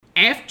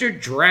after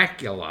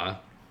Dracula,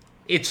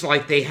 it's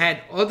like they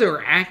had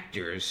other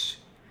actors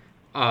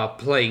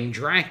playing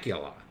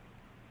Dracula.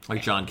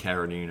 Like John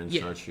Carradine and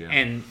such, yeah.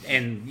 And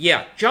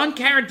John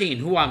Carradine,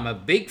 who I'm a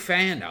big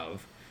fan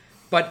of,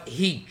 but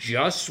he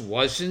just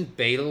wasn't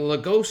Bela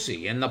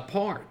Lugosi in the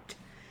part.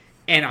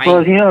 And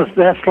well,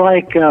 that's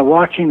like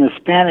watching the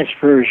Spanish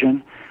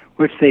version,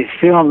 which they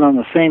filmed on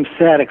the same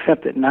set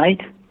except at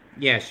night.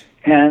 Yes.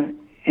 And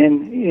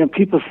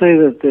people say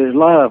that there's a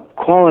lot of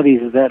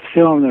qualities of that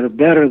film that are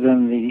better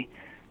than the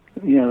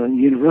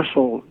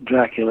Universal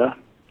Dracula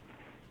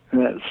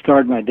that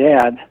starred my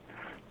dad.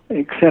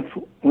 Except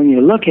when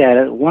you look at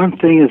it, one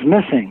thing is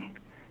missing,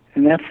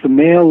 and that's the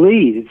male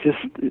lead.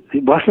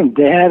 It wasn't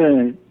Dad,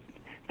 and it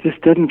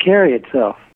just didn't carry itself.